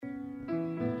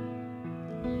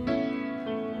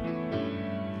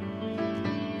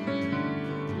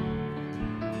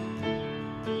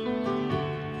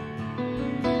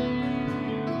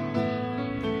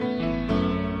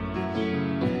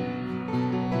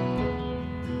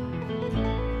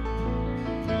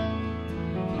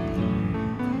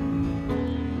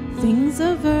Things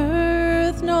of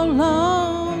earth no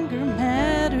longer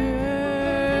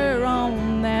matter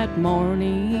on that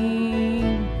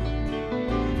morning,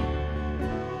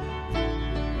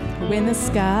 when the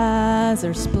skies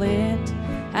are split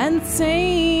and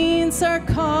saints are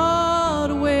called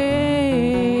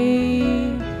away.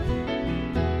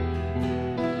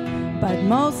 But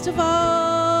most of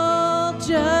all,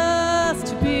 just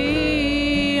to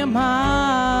be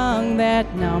among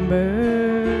that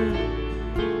number,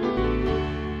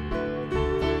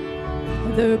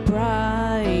 the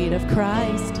bride of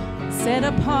Christ, set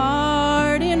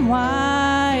apart in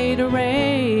white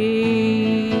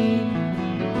array.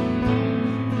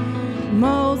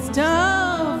 Most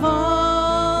of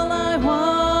all, I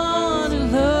want to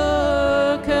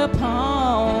look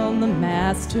upon the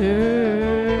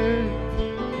Master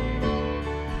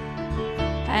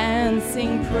and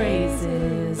sing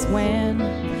praises when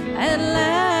at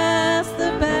last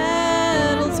the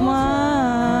battle's won.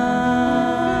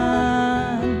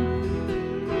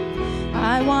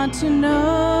 I want to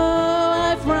know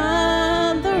I've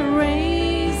run the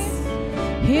race,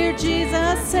 hear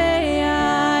Jesus say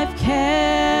I've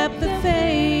kept the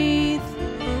faith,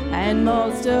 and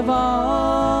most of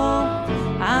all,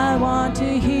 I want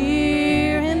to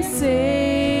hear him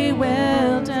say,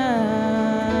 well done.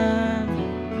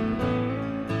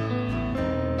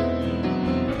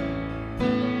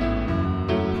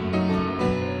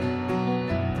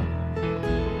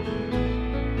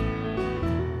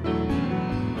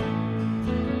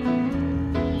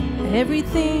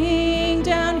 Everything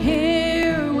down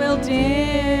here will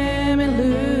dim and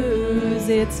lose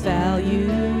its value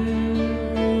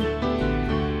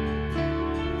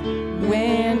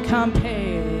when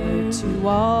compared to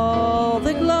all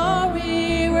the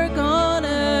glory we're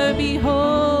gonna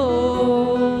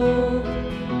behold.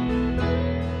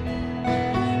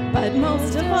 But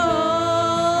most of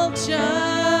all,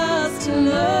 just to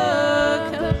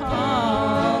look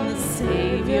upon the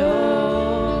Savior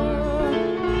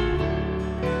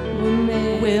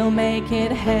will make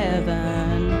it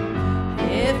heaven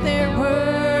if there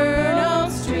were no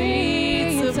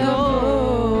streets of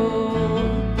gold.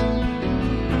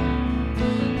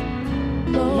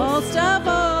 Most of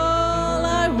all,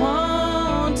 I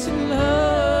want to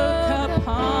look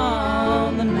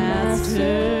upon the Master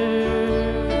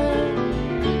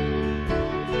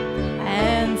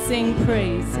and sing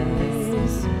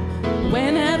praises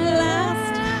when at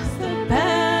last the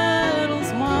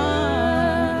battle's won.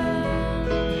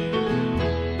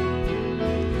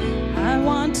 I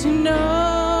want to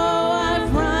know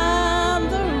I've run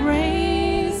the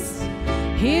race,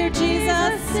 hear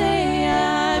Jesus say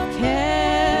I've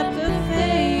kept the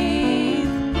faith,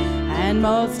 and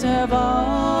most of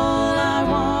all, I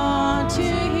want to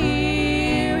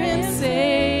hear him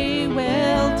say,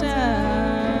 well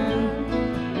done.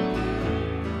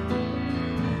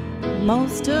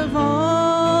 Most of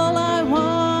all, I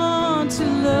want to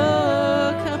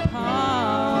look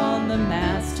upon the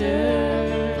Master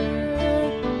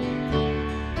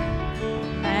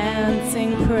and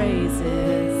sing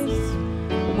praises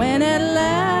when at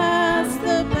last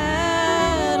the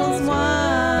battle's won.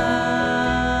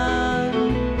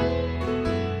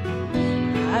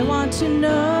 I want to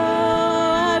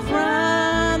know I've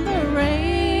run the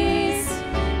race,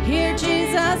 hear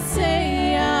Jesus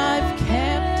say I've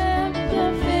kept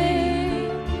the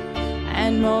faith,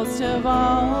 and most of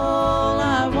all,